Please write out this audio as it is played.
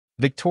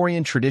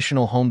Victorian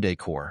traditional home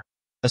decor,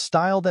 a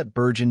style that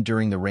burgeoned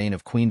during the reign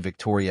of Queen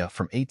Victoria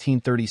from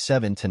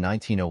 1837 to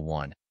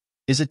 1901,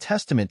 is a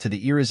testament to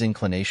the era's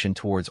inclination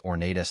towards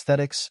ornate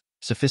aesthetics,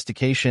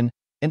 sophistication,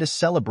 and a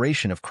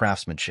celebration of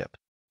craftsmanship.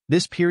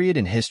 This period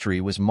in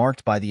history was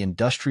marked by the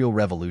Industrial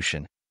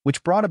Revolution,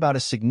 which brought about a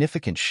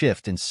significant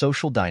shift in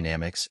social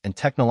dynamics and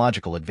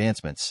technological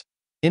advancements,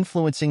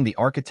 influencing the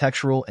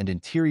architectural and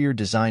interior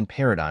design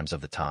paradigms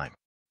of the time.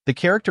 The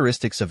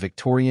characteristics of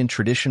Victorian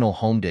traditional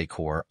home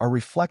decor are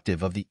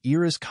reflective of the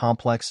era's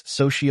complex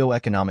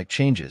socio-economic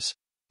changes,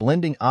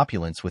 blending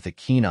opulence with a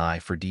keen eye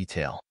for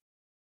detail.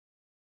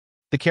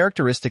 The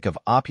characteristic of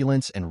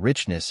opulence and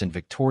richness in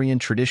Victorian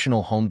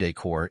traditional home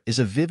decor is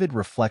a vivid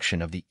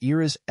reflection of the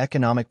era's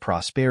economic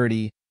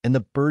prosperity and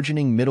the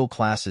burgeoning middle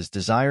class's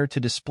desire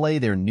to display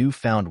their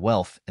newfound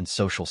wealth and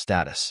social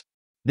status.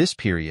 This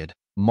period,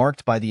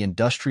 marked by the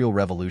Industrial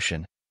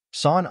Revolution,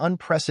 saw an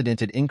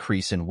unprecedented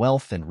increase in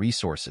wealth and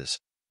resources,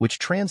 which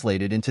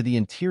translated into the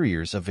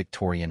interiors of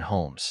Victorian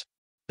homes.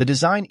 The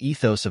design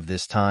ethos of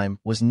this time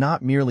was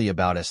not merely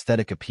about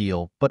aesthetic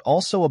appeal, but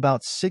also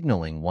about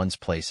signaling one's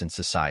place in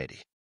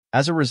society.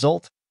 As a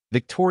result,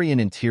 Victorian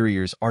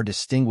interiors are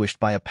distinguished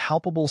by a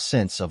palpable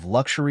sense of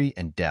luxury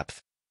and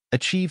depth,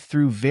 achieved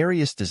through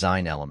various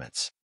design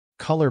elements.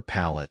 Color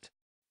palette.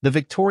 The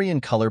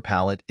Victorian color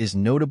palette is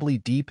notably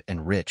deep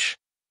and rich,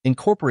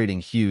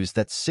 incorporating hues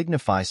that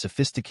signify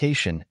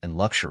sophistication and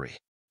luxury.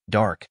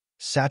 Dark,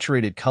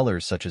 saturated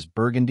colors such as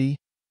burgundy,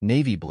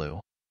 navy blue,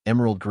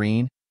 emerald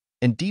green,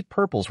 and deep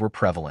purples were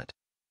prevalent,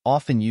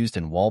 often used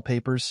in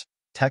wallpapers,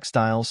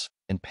 textiles,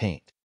 and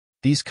paint.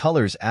 These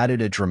colors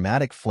added a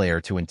dramatic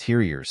flair to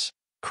interiors,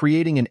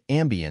 creating an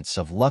ambience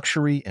of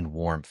luxury and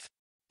warmth.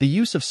 The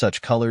use of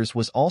such colors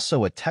was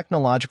also a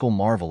technological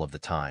marvel of the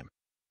time,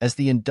 as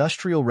the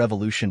Industrial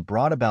Revolution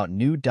brought about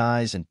new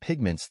dyes and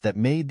pigments that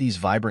made these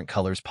vibrant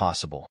colors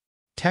possible.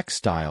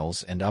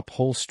 Textiles and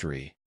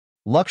upholstery.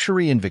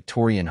 Luxury in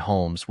Victorian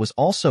homes was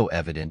also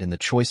evident in the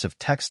choice of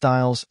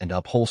textiles and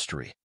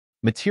upholstery.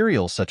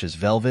 Materials such as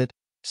velvet,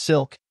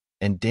 silk,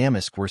 and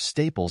damask were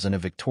staples in a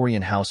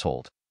Victorian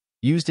household,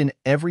 used in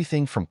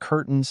everything from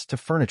curtains to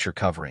furniture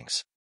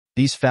coverings.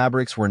 These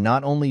fabrics were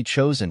not only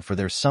chosen for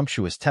their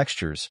sumptuous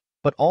textures,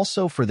 but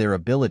also for their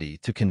ability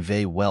to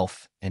convey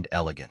wealth and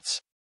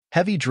elegance.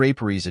 Heavy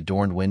draperies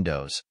adorned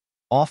windows,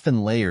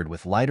 often layered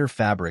with lighter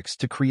fabrics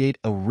to create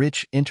a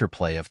rich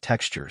interplay of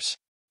textures.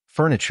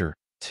 Furniture,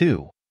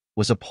 too,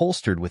 was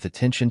upholstered with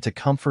attention to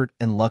comfort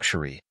and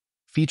luxury,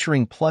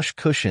 featuring plush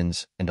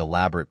cushions and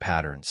elaborate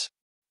patterns.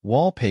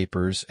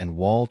 Wallpapers and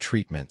wall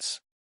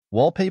treatments.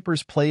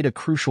 Wallpapers played a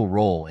crucial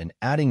role in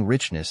adding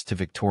richness to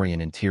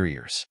Victorian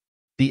interiors.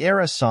 The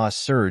era saw a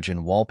surge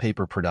in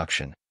wallpaper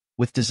production,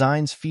 with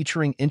designs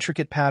featuring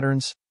intricate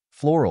patterns,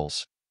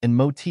 florals, and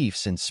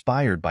motifs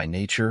inspired by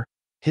nature,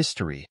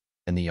 history,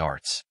 and the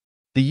arts.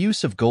 The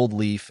use of gold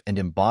leaf and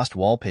embossed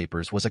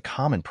wallpapers was a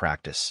common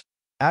practice,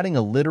 adding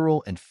a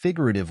literal and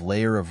figurative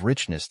layer of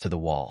richness to the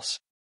walls.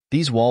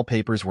 These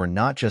wallpapers were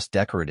not just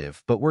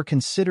decorative, but were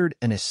considered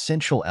an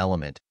essential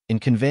element in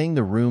conveying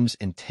the room's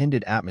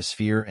intended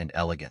atmosphere and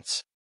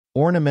elegance.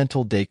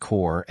 Ornamental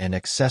decor and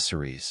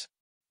accessories.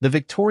 The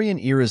Victorian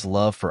era's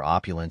love for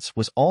opulence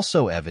was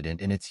also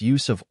evident in its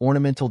use of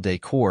ornamental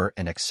decor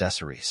and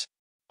accessories.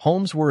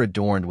 Homes were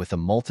adorned with a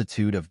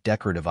multitude of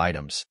decorative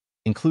items,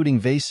 including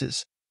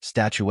vases,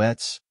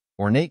 statuettes,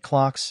 ornate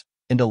clocks,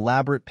 and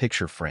elaborate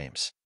picture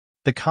frames.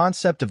 The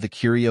concept of the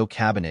curio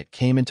cabinet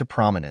came into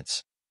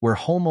prominence, where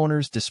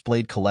homeowners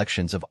displayed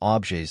collections of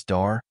objets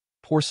d'art,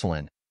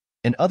 porcelain,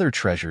 and other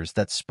treasures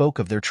that spoke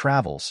of their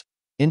travels,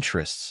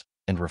 interests,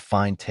 and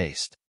refined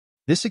taste.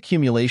 This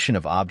accumulation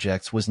of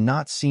objects was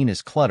not seen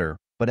as clutter,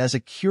 but as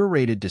a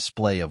curated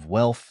display of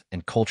wealth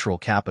and cultural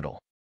capital.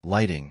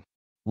 Lighting.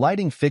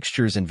 Lighting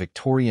fixtures in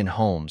Victorian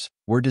homes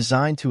were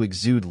designed to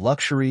exude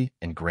luxury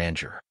and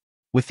grandeur.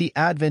 With the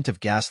advent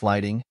of gas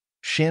lighting,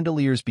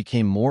 chandeliers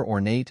became more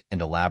ornate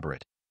and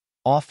elaborate,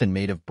 often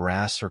made of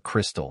brass or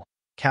crystal,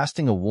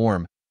 casting a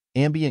warm,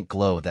 ambient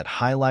glow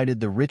that highlighted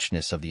the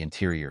richness of the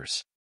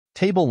interiors.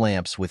 Table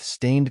lamps with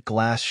stained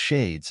glass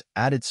shades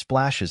added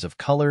splashes of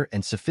color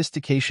and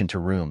sophistication to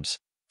rooms,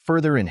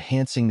 further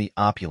enhancing the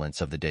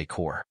opulence of the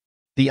decor.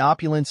 The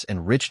opulence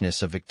and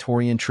richness of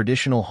Victorian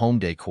traditional home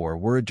decor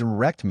were a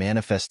direct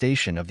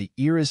manifestation of the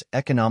era's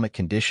economic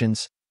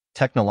conditions,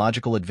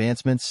 technological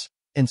advancements,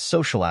 and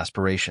social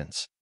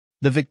aspirations.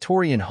 The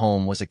Victorian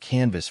home was a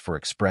canvas for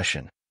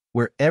expression,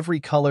 where every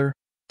color,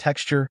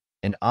 texture,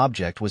 and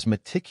object was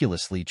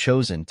meticulously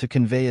chosen to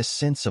convey a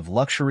sense of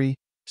luxury,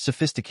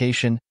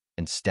 sophistication,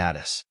 and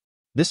status.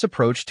 This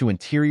approach to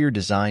interior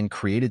design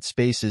created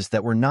spaces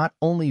that were not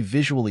only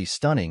visually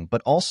stunning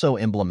but also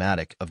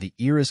emblematic of the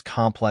era's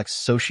complex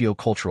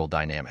socio-cultural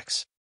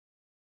dynamics.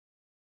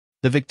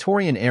 The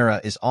Victorian era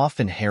is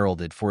often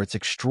heralded for its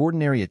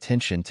extraordinary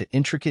attention to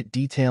intricate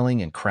detailing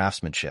and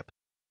craftsmanship,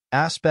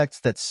 aspects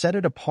that set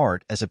it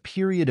apart as a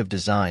period of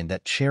design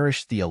that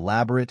cherished the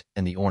elaborate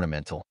and the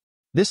ornamental.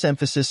 This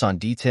emphasis on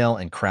detail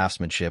and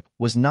craftsmanship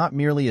was not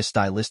merely a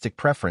stylistic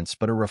preference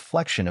but a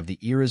reflection of the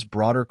era's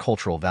broader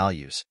cultural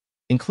values,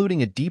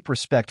 including a deep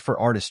respect for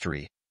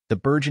artistry, the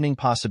burgeoning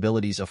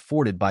possibilities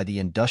afforded by the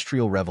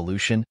Industrial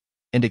Revolution,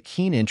 and a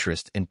keen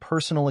interest in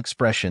personal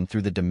expression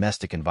through the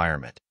domestic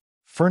environment.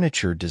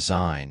 Furniture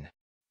design.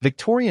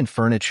 Victorian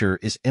furniture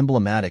is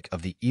emblematic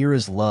of the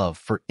era's love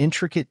for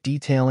intricate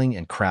detailing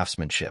and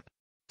craftsmanship.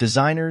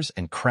 Designers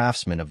and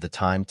craftsmen of the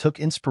time took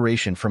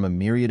inspiration from a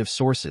myriad of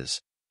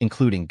sources,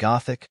 including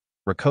Gothic,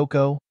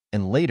 Rococo,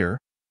 and later,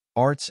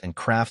 arts and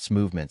crafts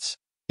movements,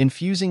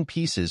 infusing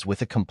pieces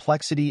with a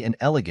complexity and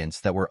elegance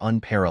that were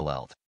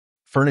unparalleled.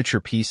 Furniture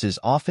pieces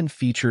often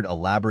featured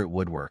elaborate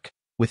woodwork,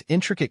 with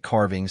intricate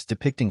carvings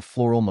depicting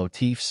floral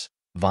motifs,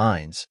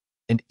 vines,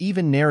 and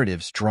even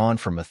narratives drawn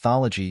from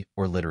mythology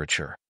or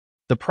literature.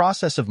 The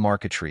process of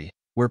marquetry,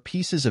 where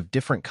pieces of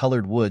different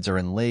colored woods are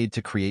inlaid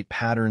to create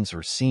patterns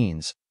or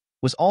scenes,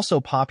 was also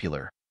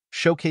popular,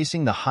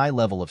 showcasing the high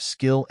level of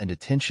skill and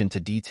attention to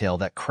detail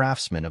that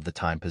craftsmen of the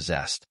time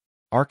possessed.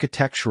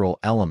 Architectural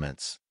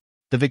elements.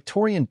 The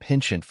Victorian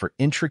penchant for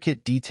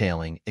intricate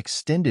detailing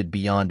extended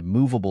beyond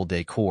movable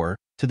decor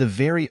to the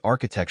very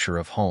architecture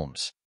of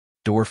homes.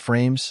 Door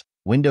frames,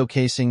 window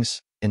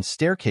casings, and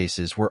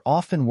staircases were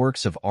often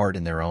works of art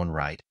in their own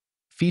right,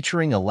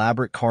 featuring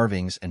elaborate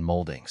carvings and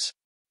moldings.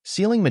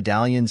 Ceiling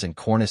medallions and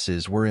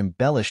cornices were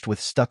embellished with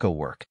stucco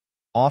work,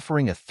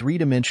 offering a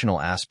three-dimensional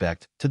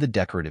aspect to the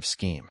decorative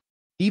scheme.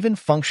 Even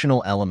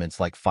functional elements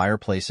like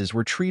fireplaces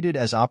were treated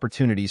as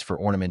opportunities for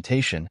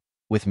ornamentation,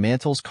 with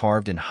mantels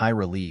carved in high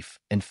relief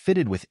and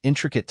fitted with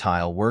intricate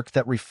tile work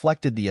that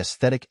reflected the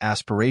aesthetic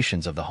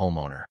aspirations of the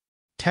homeowner.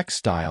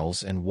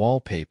 Textiles and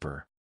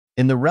wallpaper.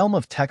 In the realm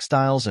of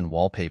textiles and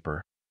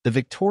wallpaper, the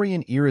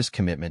Victorian era's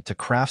commitment to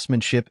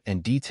craftsmanship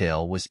and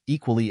detail was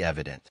equally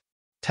evident.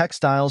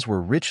 Textiles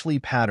were richly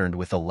patterned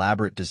with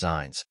elaborate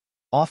designs,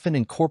 often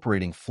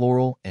incorporating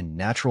floral and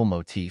natural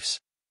motifs,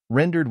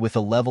 rendered with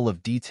a level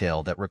of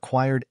detail that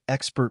required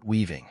expert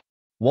weaving.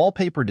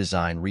 Wallpaper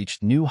design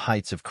reached new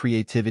heights of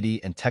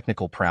creativity and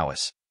technical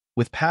prowess,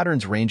 with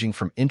patterns ranging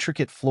from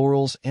intricate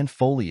florals and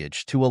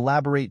foliage to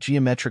elaborate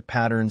geometric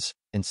patterns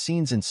and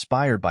scenes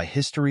inspired by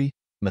history,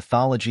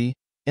 mythology,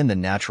 and the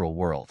natural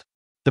world.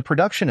 The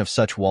production of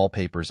such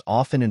wallpapers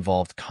often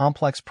involved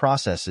complex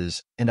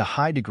processes and a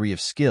high degree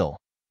of skill,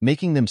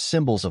 making them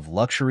symbols of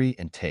luxury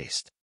and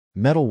taste.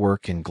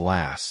 Metalwork and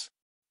glass.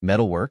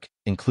 Metalwork,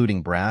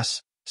 including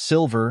brass,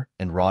 silver,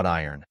 and wrought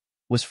iron,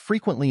 was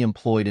frequently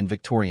employed in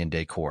Victorian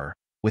decor,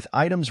 with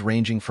items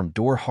ranging from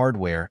door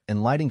hardware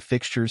and lighting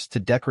fixtures to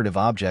decorative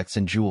objects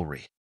and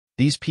jewelry.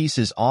 These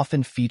pieces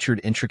often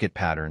featured intricate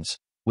patterns,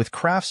 with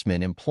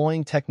craftsmen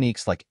employing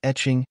techniques like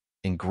etching,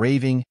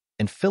 engraving,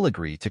 and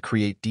filigree to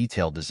create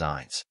detailed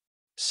designs.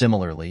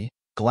 Similarly,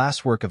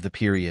 glasswork of the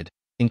period,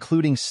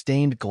 including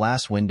stained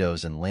glass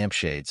windows and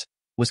lampshades,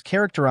 was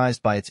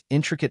characterized by its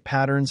intricate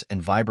patterns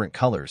and vibrant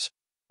colors,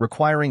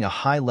 requiring a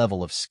high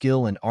level of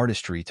skill and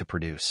artistry to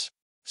produce.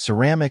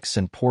 Ceramics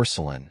and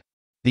porcelain.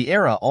 The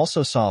era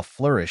also saw a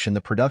flourish in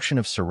the production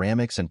of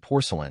ceramics and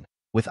porcelain,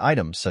 with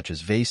items such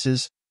as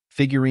vases,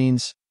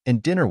 figurines,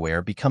 and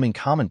dinnerware becoming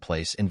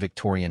commonplace in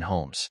Victorian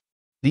homes.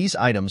 These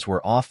items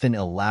were often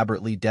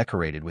elaborately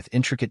decorated with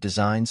intricate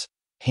designs,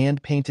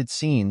 hand-painted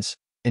scenes,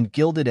 and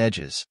gilded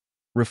edges,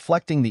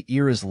 reflecting the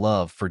era's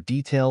love for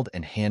detailed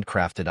and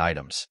handcrafted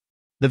items.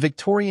 The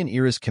Victorian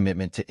era's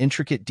commitment to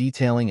intricate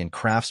detailing and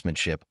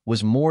craftsmanship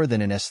was more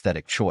than an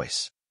aesthetic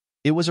choice.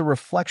 It was a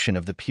reflection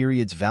of the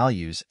period's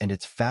values and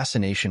its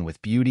fascination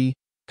with beauty,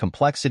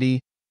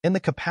 complexity, and the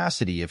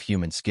capacity of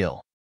human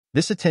skill.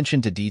 This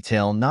attention to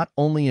detail not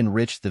only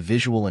enriched the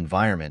visual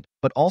environment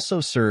but also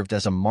served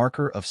as a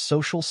marker of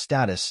social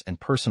status and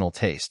personal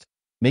taste,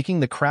 making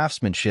the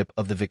craftsmanship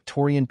of the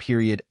Victorian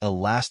period a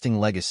lasting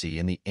legacy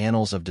in the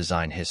annals of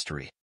design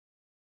history.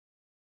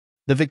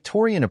 The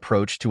Victorian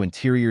approach to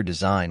interior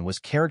design was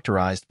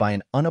characterized by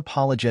an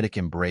unapologetic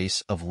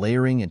embrace of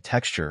layering and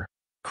texture,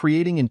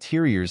 creating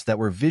interiors that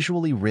were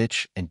visually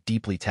rich and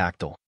deeply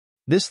tactile.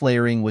 This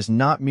layering was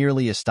not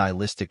merely a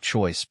stylistic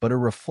choice but a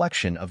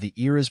reflection of the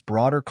era's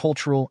broader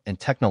cultural and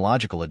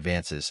technological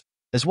advances,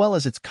 as well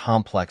as its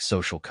complex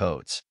social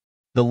codes.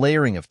 The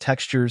layering of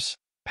textures,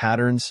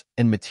 patterns,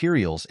 and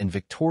materials in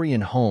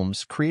Victorian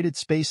homes created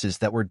spaces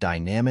that were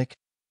dynamic,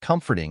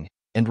 comforting,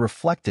 and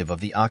reflective of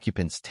the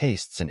occupants'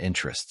 tastes and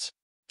interests.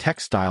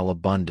 Textile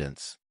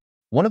abundance.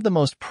 One of the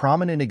most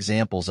prominent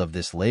examples of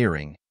this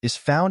layering is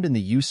found in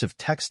the use of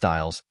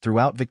textiles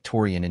throughout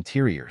Victorian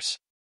interiors.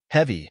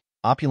 Heavy,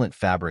 opulent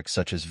fabrics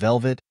such as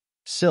velvet,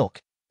 silk,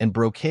 and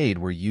brocade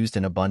were used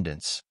in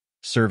abundance,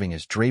 serving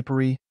as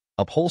drapery,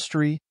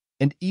 upholstery,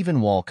 and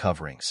even wall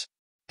coverings.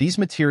 These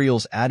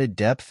materials added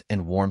depth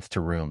and warmth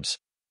to rooms,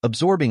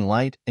 absorbing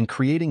light and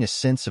creating a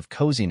sense of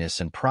coziness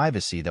and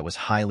privacy that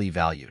was highly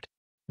valued.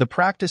 The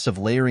practice of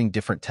layering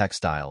different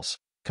textiles,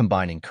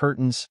 combining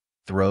curtains,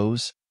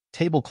 throws,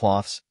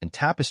 tablecloths, and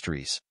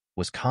tapestries,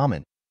 was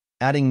common,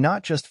 adding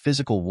not just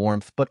physical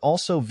warmth but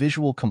also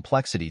visual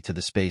complexity to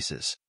the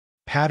spaces.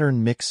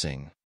 Pattern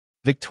mixing.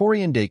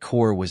 Victorian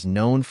decor was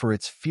known for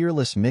its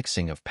fearless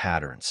mixing of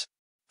patterns.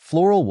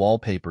 Floral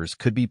wallpapers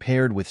could be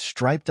paired with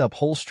striped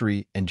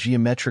upholstery and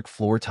geometric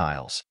floor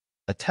tiles,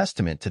 a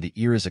testament to the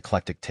era's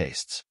eclectic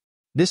tastes.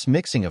 This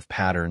mixing of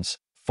patterns,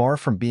 far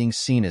from being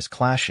seen as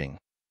clashing,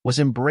 was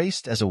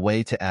embraced as a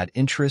way to add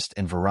interest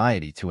and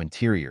variety to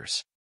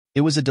interiors.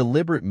 It was a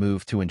deliberate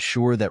move to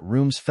ensure that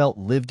rooms felt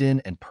lived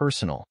in and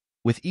personal,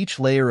 with each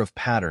layer of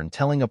pattern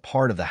telling a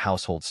part of the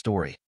household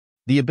story.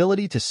 The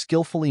ability to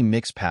skillfully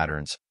mix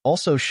patterns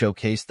also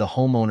showcased the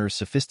homeowner's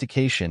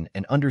sophistication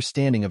and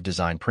understanding of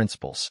design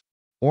principles.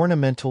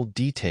 Ornamental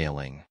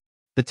detailing.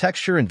 The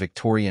texture in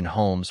Victorian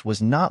homes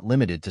was not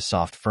limited to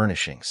soft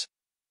furnishings.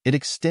 It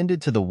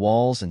extended to the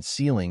walls and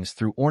ceilings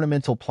through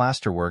ornamental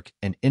plasterwork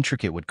and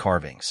intricate wood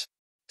carvings.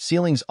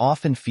 Ceilings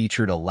often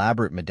featured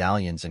elaborate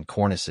medallions and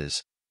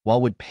cornices,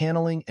 while wood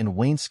paneling and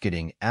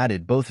wainscoting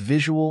added both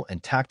visual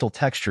and tactile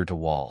texture to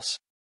walls.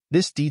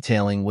 This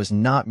detailing was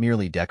not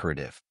merely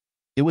decorative.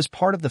 It was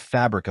part of the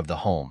fabric of the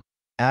home,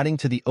 adding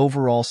to the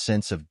overall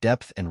sense of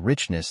depth and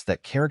richness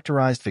that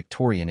characterized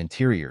Victorian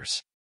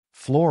interiors.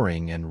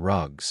 Flooring and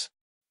rugs.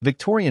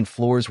 Victorian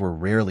floors were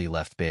rarely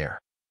left bare.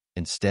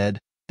 Instead,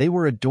 they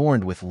were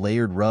adorned with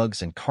layered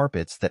rugs and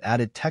carpets that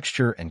added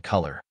texture and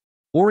color.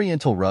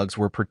 Oriental rugs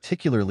were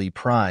particularly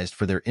prized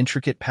for their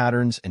intricate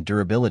patterns and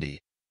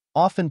durability,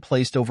 often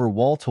placed over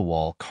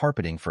wall-to-wall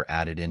carpeting for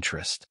added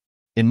interest.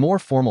 In more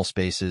formal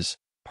spaces,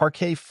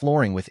 parquet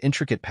flooring with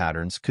intricate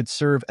patterns could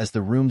serve as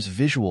the room's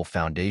visual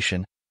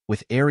foundation,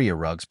 with area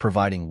rugs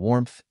providing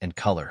warmth and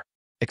color.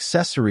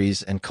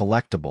 Accessories and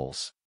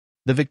collectibles.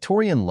 The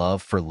Victorian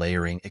love for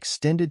layering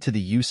extended to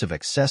the use of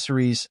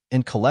accessories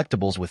and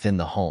collectibles within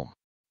the home.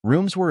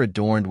 Rooms were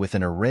adorned with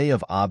an array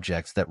of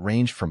objects that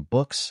ranged from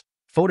books,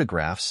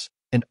 photographs,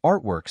 and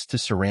artworks to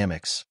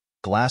ceramics,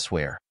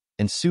 glassware,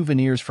 and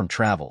souvenirs from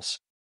travels.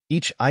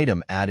 Each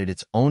item added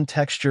its own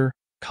texture,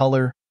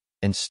 color,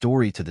 and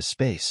story to the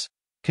space,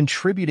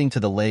 contributing to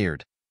the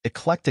layered,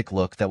 eclectic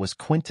look that was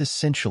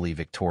quintessentially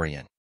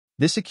Victorian.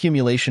 This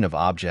accumulation of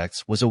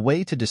objects was a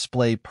way to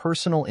display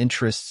personal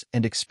interests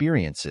and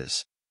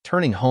experiences,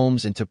 turning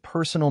homes into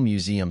personal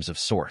museums of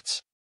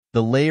sorts.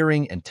 The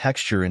layering and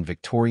texture in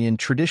Victorian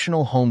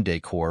traditional home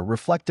decor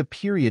reflect a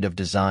period of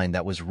design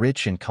that was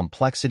rich in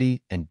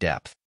complexity and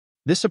depth.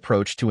 This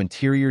approach to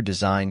interior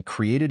design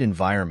created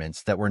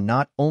environments that were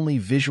not only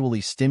visually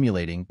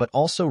stimulating but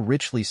also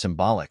richly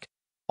symbolic,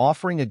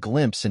 offering a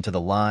glimpse into the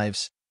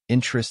lives,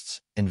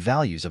 interests, and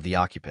values of the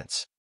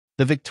occupants.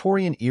 The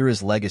Victorian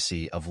era's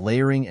legacy of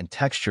layering and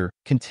texture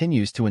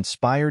continues to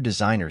inspire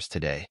designers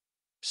today,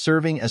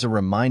 serving as a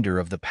reminder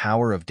of the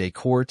power of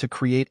decor to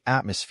create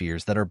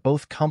atmospheres that are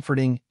both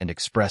comforting and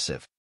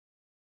expressive.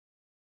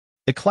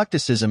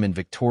 Eclecticism in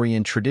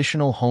Victorian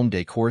traditional home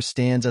decor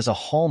stands as a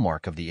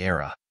hallmark of the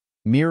era,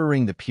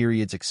 mirroring the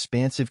period's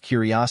expansive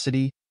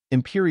curiosity,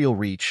 imperial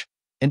reach,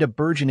 and a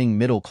burgeoning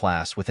middle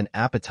class with an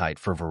appetite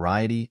for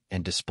variety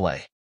and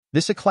display.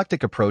 This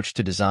eclectic approach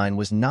to design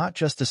was not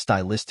just a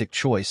stylistic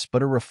choice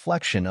but a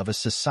reflection of a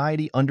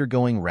society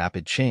undergoing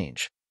rapid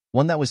change,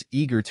 one that was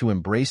eager to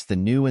embrace the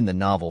new and the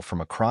novel from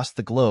across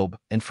the globe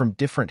and from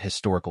different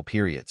historical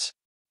periods.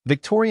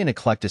 Victorian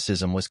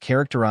eclecticism was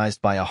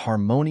characterized by a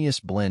harmonious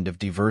blend of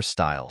diverse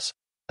styles,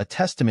 a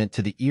testament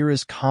to the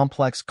era's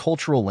complex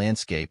cultural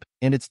landscape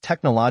and its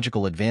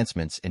technological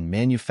advancements in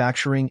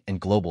manufacturing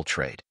and global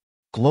trade.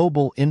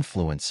 Global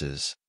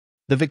influences.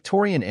 The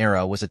Victorian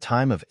era was a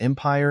time of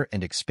empire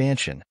and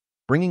expansion,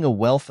 bringing a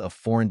wealth of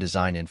foreign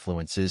design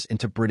influences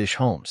into British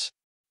homes.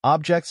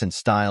 Objects and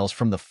styles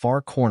from the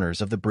far corners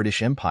of the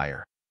British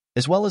Empire,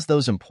 as well as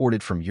those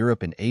imported from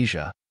Europe and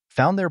Asia,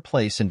 found their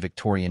place in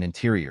Victorian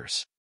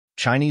interiors.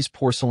 Chinese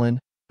porcelain,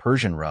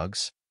 Persian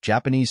rugs,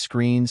 Japanese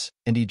screens,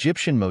 and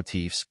Egyptian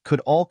motifs could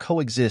all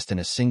coexist in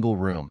a single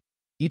room,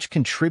 each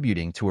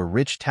contributing to a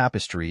rich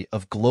tapestry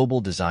of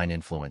global design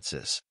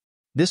influences.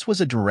 This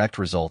was a direct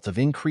result of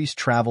increased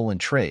travel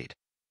and trade,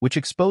 which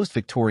exposed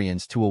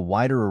Victorians to a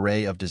wider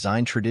array of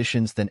design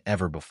traditions than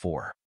ever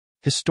before.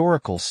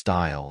 Historical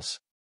styles.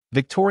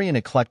 Victorian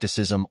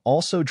eclecticism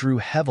also drew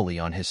heavily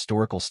on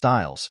historical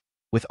styles,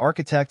 with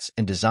architects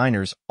and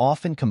designers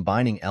often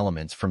combining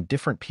elements from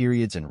different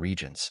periods and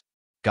regions.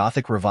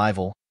 Gothic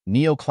revival,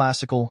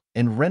 neoclassical,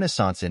 and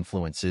Renaissance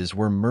influences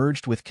were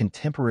merged with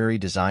contemporary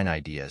design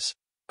ideas,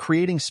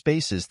 creating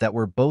spaces that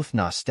were both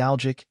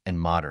nostalgic and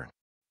modern.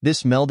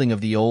 This melding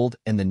of the old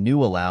and the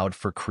new allowed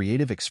for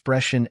creative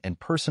expression and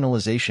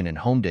personalization in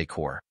home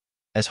decor,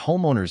 as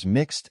homeowners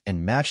mixed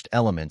and matched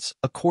elements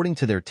according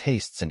to their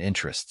tastes and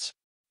interests.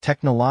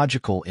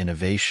 Technological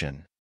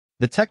innovation.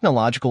 The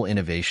technological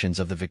innovations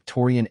of the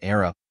Victorian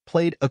era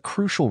played a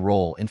crucial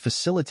role in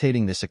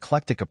facilitating this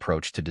eclectic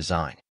approach to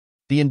design.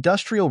 The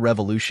Industrial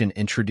Revolution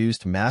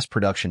introduced mass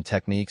production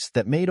techniques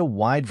that made a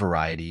wide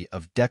variety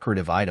of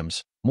decorative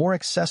items more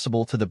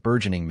accessible to the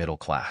burgeoning middle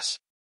class.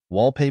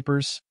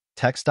 Wallpapers,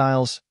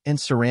 textiles, and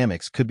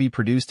ceramics could be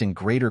produced in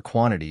greater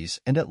quantities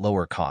and at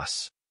lower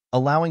costs,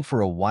 allowing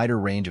for a wider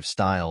range of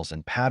styles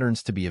and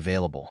patterns to be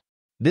available.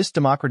 This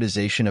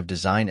democratization of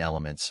design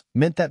elements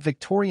meant that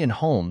Victorian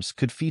homes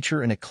could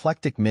feature an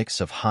eclectic mix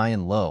of high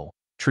and low,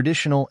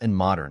 traditional and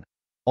modern,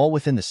 all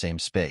within the same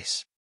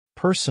space.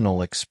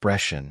 Personal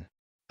expression.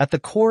 At the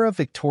core of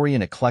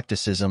Victorian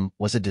eclecticism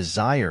was a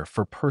desire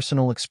for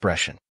personal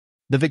expression.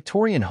 The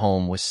Victorian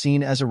home was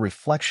seen as a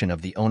reflection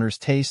of the owner's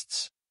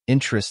tastes,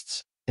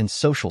 interests, and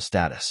social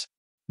status.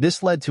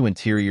 This led to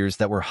interiors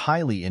that were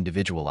highly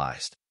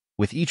individualized,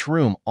 with each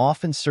room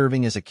often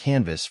serving as a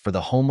canvas for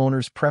the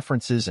homeowner's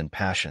preferences and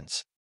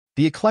passions.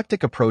 The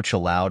eclectic approach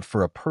allowed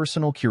for a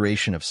personal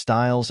curation of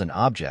styles and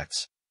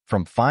objects,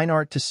 from fine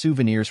art to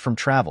souvenirs from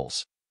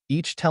travels,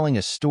 each telling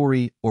a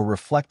story or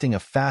reflecting a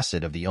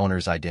facet of the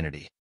owner's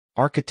identity.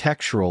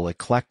 Architectural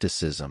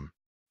eclecticism.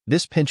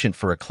 This penchant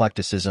for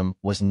eclecticism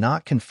was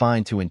not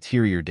confined to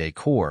interior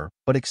decor,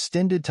 but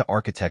extended to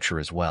architecture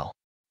as well.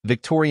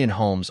 Victorian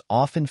homes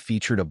often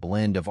featured a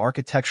blend of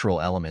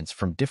architectural elements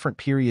from different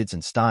periods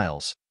and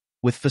styles,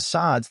 with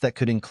facades that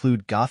could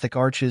include Gothic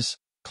arches,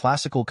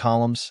 classical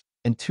columns,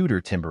 and Tudor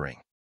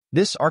timbering.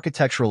 This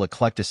architectural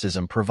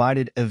eclecticism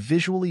provided a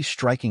visually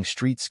striking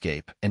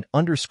streetscape and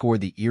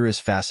underscored the era's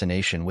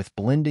fascination with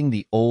blending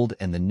the old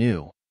and the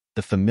new,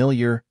 the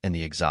familiar and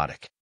the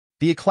exotic.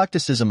 The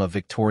eclecticism of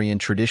Victorian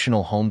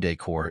traditional home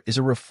decor is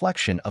a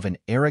reflection of an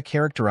era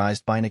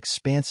characterized by an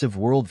expansive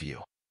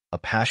worldview, a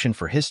passion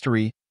for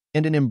history,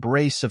 and an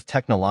embrace of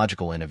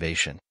technological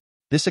innovation.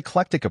 This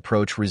eclectic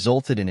approach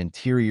resulted in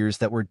interiors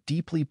that were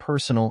deeply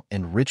personal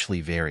and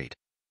richly varied,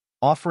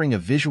 offering a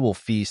visual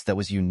feast that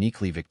was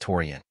uniquely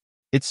Victorian.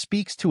 It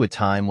speaks to a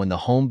time when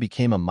the home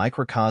became a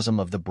microcosm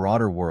of the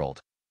broader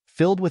world,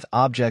 filled with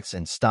objects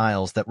and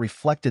styles that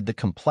reflected the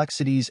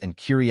complexities and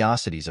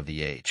curiosities of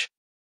the age.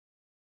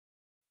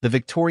 The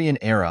Victorian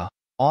era,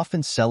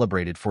 often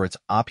celebrated for its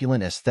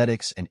opulent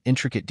aesthetics and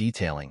intricate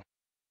detailing,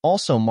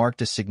 also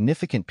marked a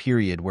significant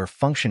period where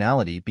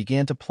functionality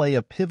began to play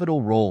a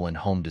pivotal role in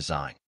home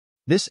design.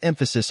 This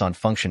emphasis on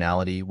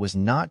functionality was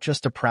not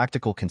just a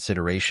practical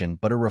consideration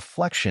but a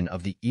reflection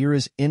of the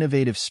era's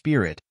innovative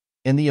spirit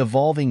and the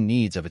evolving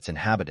needs of its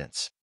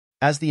inhabitants.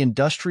 As the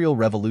Industrial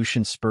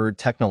Revolution spurred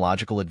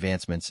technological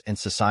advancements and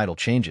societal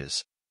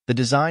changes, the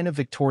design of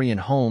Victorian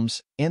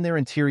homes and their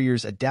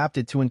interiors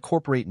adapted to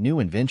incorporate new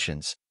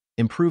inventions,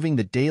 improving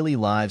the daily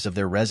lives of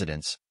their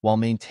residents while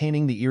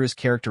maintaining the era's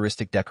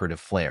characteristic decorative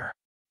flair.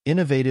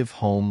 Innovative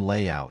home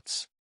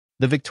layouts.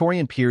 The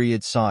Victorian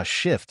period saw a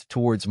shift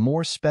towards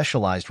more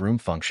specialized room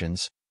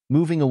functions,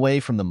 moving away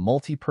from the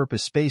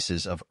multi-purpose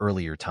spaces of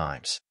earlier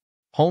times.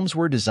 Homes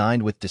were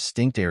designed with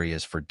distinct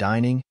areas for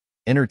dining,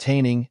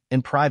 entertaining,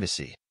 and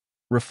privacy,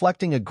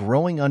 reflecting a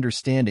growing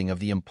understanding of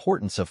the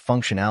importance of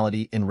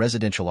functionality in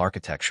residential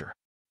architecture.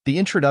 The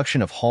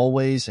introduction of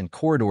hallways and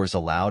corridors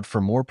allowed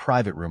for more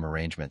private room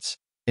arrangements,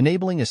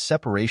 enabling a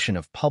separation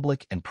of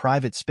public and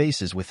private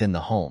spaces within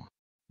the home.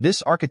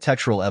 This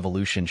architectural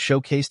evolution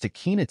showcased a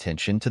keen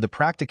attention to the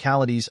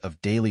practicalities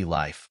of daily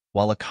life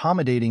while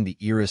accommodating the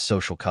era's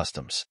social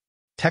customs.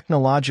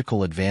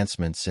 Technological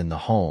advancements in the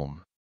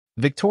home.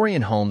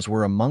 Victorian homes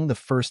were among the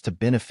first to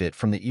benefit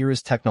from the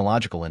era's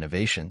technological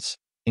innovations,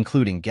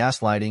 including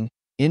gas lighting,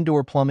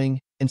 indoor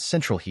plumbing, and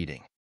central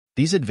heating.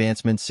 These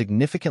advancements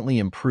significantly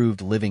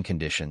improved living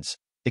conditions,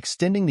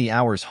 extending the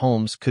hours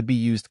homes could be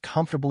used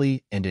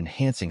comfortably and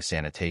enhancing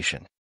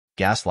sanitation.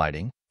 Gas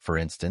lighting, for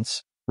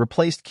instance,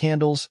 replaced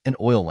candles and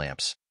oil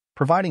lamps,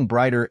 providing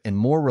brighter and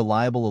more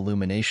reliable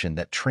illumination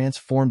that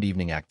transformed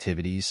evening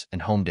activities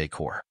and home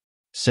decor.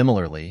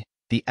 Similarly,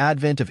 the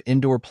advent of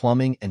indoor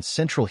plumbing and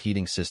central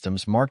heating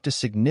systems marked a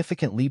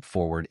significant leap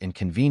forward in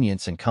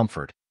convenience and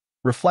comfort,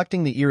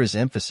 reflecting the era's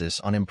emphasis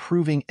on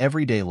improving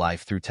everyday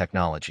life through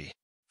technology.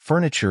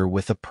 Furniture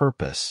with a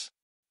purpose.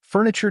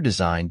 Furniture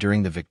design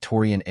during the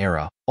Victorian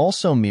era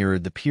also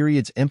mirrored the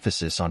period's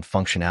emphasis on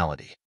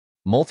functionality.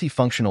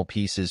 Multifunctional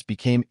pieces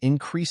became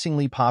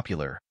increasingly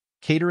popular,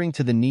 catering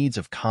to the needs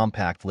of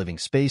compact living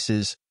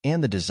spaces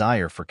and the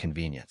desire for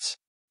convenience.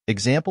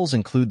 Examples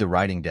include the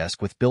writing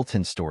desk with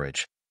built-in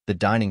storage, the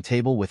dining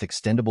table with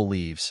extendable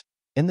leaves,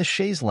 and the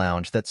chaise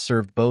lounge that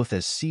served both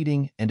as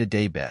seating and a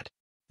daybed.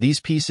 These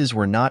pieces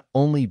were not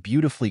only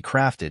beautifully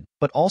crafted,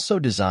 but also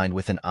designed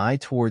with an eye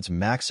towards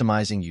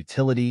maximizing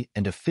utility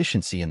and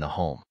efficiency in the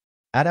home.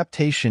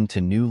 Adaptation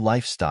to new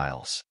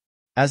lifestyles.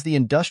 As the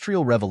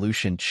Industrial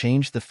Revolution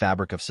changed the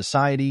fabric of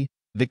society,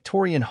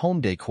 Victorian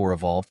home decor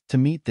evolved to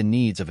meet the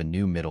needs of a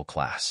new middle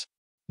class.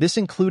 This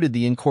included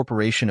the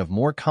incorporation of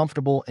more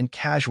comfortable and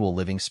casual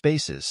living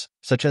spaces,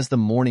 such as the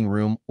morning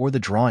room or the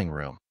drawing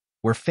room,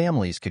 where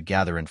families could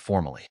gather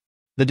informally.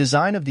 The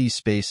design of these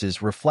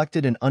spaces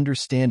reflected an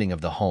understanding of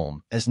the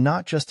home as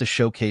not just a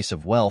showcase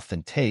of wealth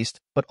and taste,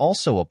 but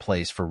also a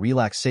place for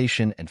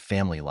relaxation and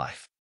family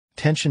life.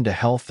 Attention to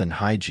health and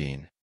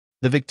hygiene.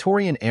 The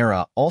Victorian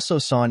era also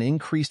saw an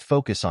increased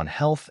focus on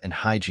health and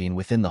hygiene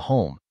within the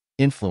home,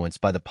 influenced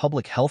by the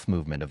public health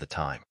movement of the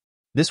time.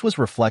 This was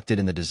reflected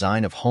in the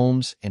design of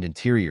homes and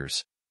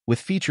interiors,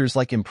 with features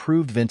like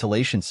improved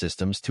ventilation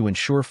systems to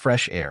ensure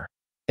fresh air,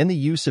 and the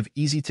use of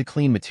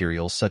easy-to-clean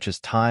materials such as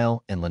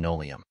tile and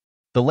linoleum.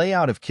 The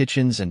layout of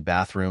kitchens and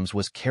bathrooms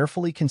was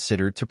carefully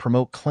considered to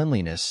promote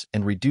cleanliness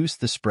and reduce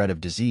the spread of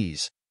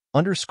disease,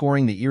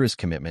 underscoring the era's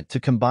commitment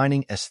to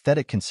combining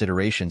aesthetic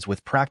considerations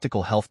with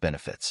practical health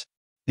benefits.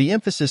 The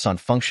emphasis on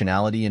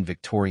functionality in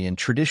Victorian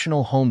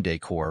traditional home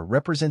decor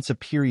represents a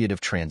period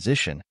of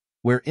transition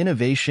where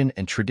innovation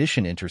and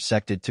tradition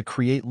intersected to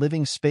create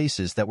living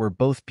spaces that were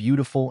both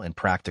beautiful and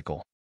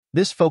practical.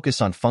 This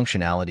focus on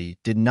functionality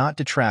did not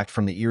detract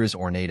from the era's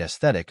ornate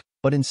aesthetic,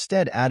 but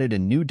instead added a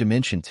new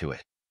dimension to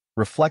it,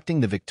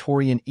 reflecting the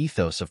Victorian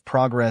ethos of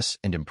progress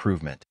and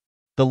improvement.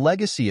 The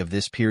legacy of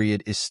this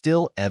period is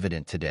still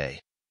evident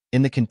today,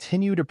 in the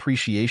continued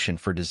appreciation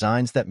for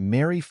designs that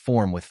marry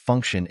form with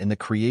function in the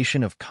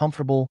creation of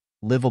comfortable,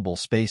 livable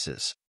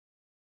spaces.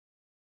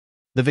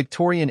 The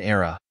Victorian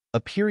era, a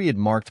period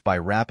marked by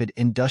rapid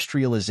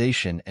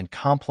industrialization and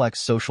complex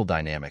social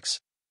dynamics,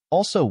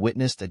 also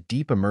witnessed a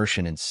deep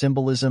immersion in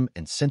symbolism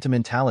and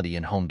sentimentality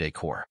in home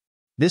decor.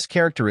 This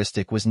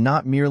characteristic was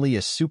not merely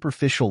a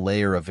superficial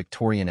layer of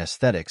Victorian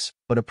aesthetics,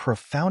 but a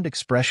profound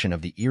expression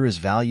of the era's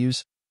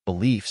values,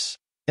 beliefs,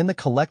 and the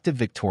collective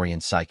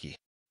Victorian psyche.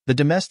 The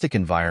domestic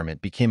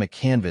environment became a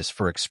canvas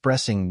for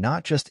expressing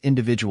not just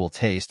individual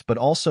taste but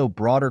also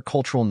broader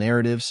cultural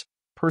narratives,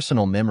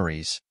 personal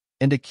memories,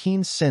 and a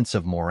keen sense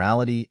of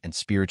morality and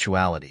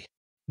spirituality.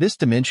 This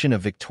dimension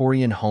of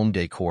Victorian home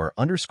decor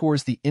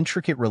underscores the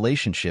intricate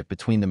relationship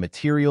between the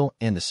material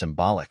and the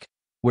symbolic,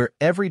 where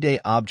everyday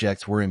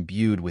objects were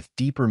imbued with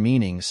deeper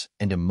meanings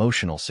and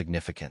emotional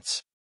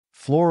significance.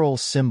 Floral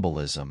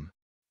symbolism.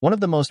 One of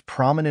the most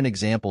prominent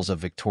examples of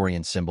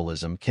Victorian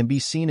symbolism can be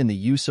seen in the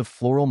use of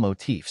floral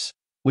motifs,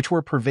 which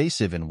were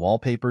pervasive in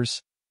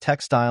wallpapers,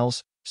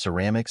 textiles,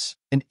 ceramics,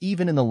 and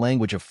even in the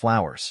language of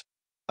flowers,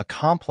 a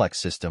complex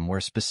system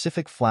where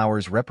specific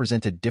flowers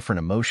represented different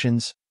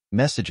emotions,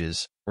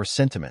 messages, or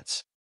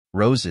sentiments.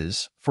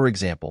 Roses, for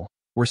example,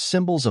 were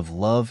symbols of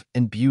love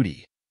and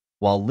beauty,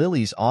 while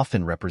lilies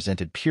often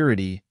represented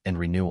purity and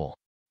renewal.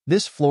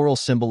 This floral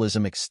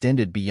symbolism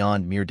extended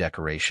beyond mere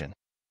decoration.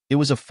 It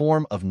was a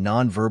form of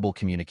nonverbal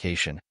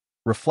communication,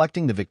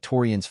 reflecting the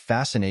Victorians'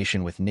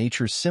 fascination with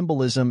nature's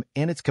symbolism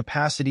and its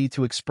capacity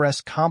to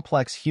express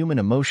complex human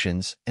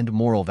emotions and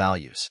moral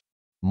values.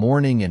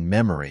 Mourning and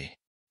memory.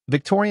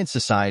 Victorian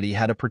society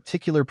had a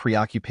particular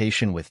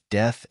preoccupation with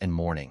death and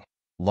mourning,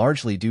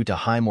 largely due to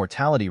high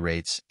mortality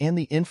rates and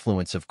the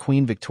influence of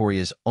Queen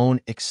Victoria's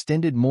own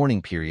extended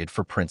mourning period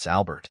for Prince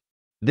Albert.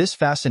 This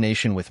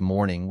fascination with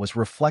mourning was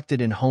reflected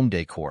in home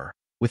decor,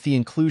 with the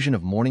inclusion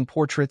of mourning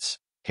portraits,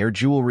 hair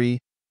jewelry,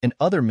 and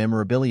other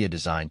memorabilia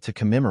designed to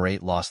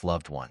commemorate lost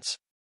loved ones.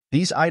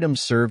 These items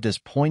served as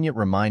poignant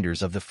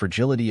reminders of the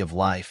fragility of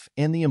life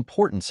and the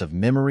importance of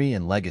memory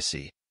and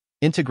legacy,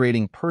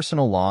 integrating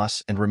personal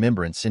loss and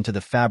remembrance into the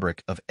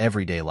fabric of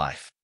everyday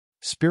life.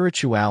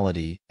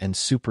 Spirituality and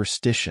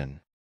superstition.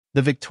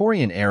 The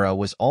Victorian era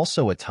was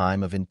also a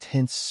time of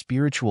intense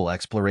spiritual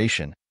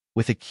exploration,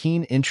 with a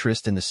keen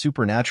interest in the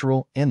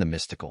supernatural and the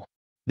mystical.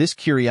 This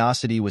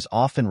curiosity was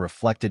often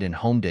reflected in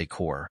home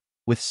decor,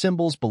 with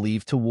symbols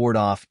believed to ward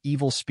off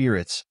evil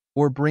spirits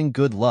or bring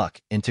good luck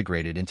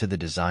integrated into the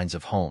designs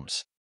of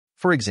homes.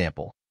 For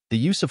example, the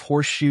use of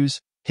horseshoes,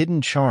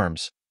 hidden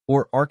charms,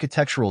 or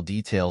architectural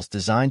details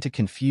designed to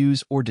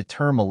confuse or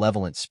deter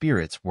malevolent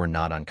spirits were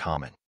not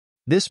uncommon.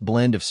 This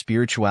blend of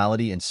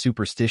spirituality and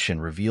superstition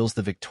reveals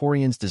the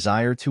Victorians'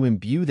 desire to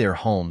imbue their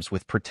homes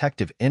with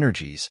protective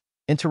energies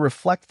and to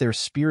reflect their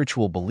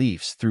spiritual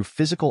beliefs through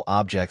physical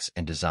objects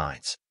and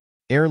designs.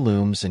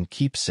 Heirlooms and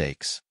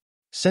keepsakes.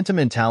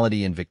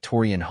 Sentimentality in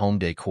Victorian home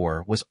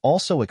decor was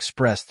also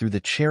expressed through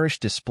the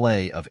cherished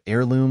display of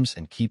heirlooms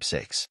and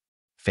keepsakes.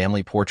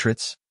 Family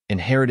portraits,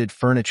 inherited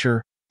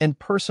furniture, and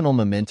personal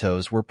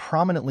mementos were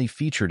prominently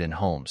featured in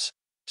homes,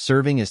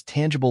 serving as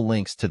tangible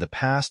links to the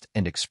past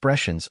and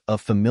expressions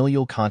of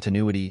familial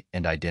continuity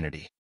and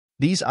identity.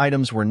 These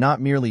items were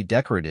not merely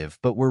decorative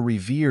but were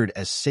revered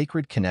as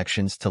sacred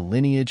connections to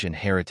lineage and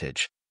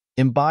heritage,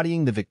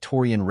 embodying the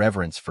Victorian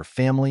reverence for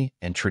family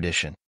and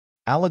tradition.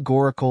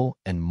 Allegorical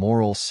and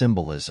moral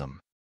symbolism.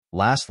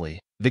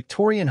 Lastly,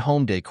 Victorian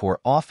home decor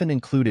often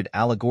included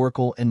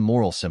allegorical and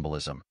moral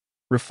symbolism,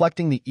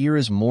 reflecting the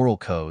era's moral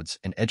codes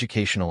and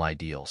educational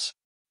ideals.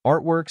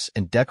 Artworks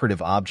and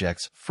decorative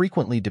objects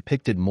frequently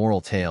depicted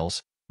moral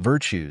tales,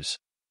 virtues,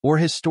 or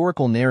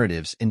historical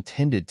narratives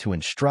intended to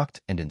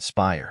instruct and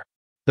inspire.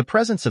 The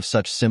presence of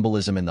such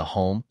symbolism in the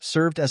home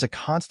served as a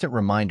constant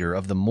reminder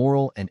of the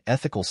moral and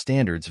ethical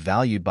standards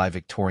valued by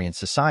Victorian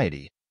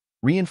society,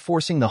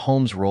 reinforcing the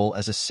home's role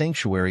as a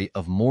sanctuary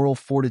of moral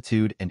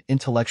fortitude and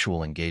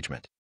intellectual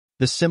engagement.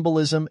 The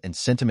symbolism and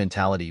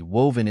sentimentality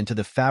woven into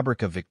the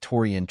fabric of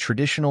Victorian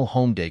traditional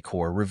home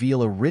decor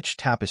reveal a rich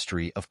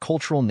tapestry of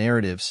cultural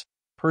narratives,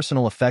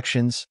 personal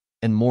affections,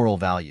 and moral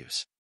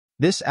values.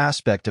 This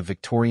aspect of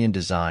Victorian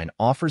design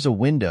offers a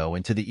window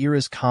into the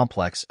era's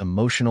complex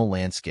emotional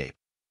landscape,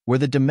 where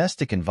the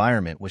domestic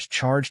environment was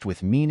charged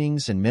with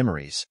meanings and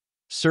memories,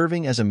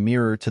 serving as a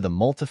mirror to the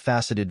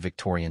multifaceted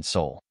Victorian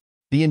soul.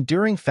 The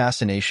enduring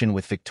fascination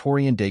with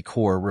Victorian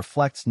decor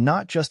reflects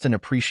not just an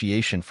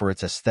appreciation for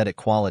its aesthetic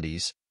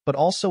qualities, but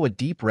also a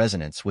deep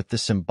resonance with the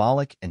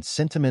symbolic and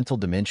sentimental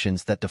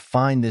dimensions that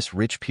define this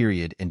rich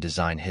period in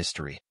design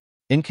history.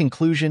 In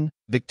conclusion,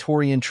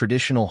 Victorian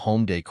traditional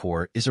home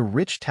decor is a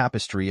rich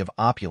tapestry of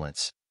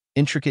opulence,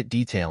 intricate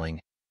detailing,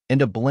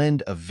 and a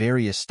blend of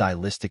various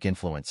stylistic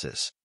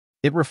influences.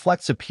 It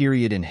reflects a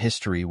period in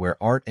history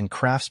where art and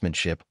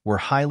craftsmanship were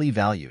highly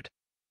valued,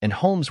 and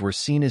homes were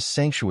seen as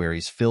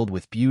sanctuaries filled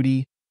with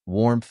beauty,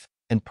 warmth,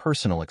 and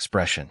personal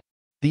expression.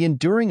 The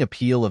enduring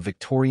appeal of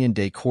Victorian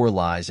decor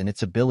lies in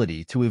its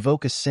ability to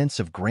evoke a sense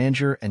of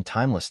grandeur and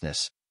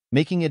timelessness,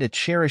 making it a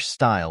cherished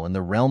style in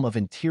the realm of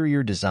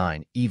interior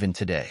design even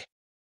today.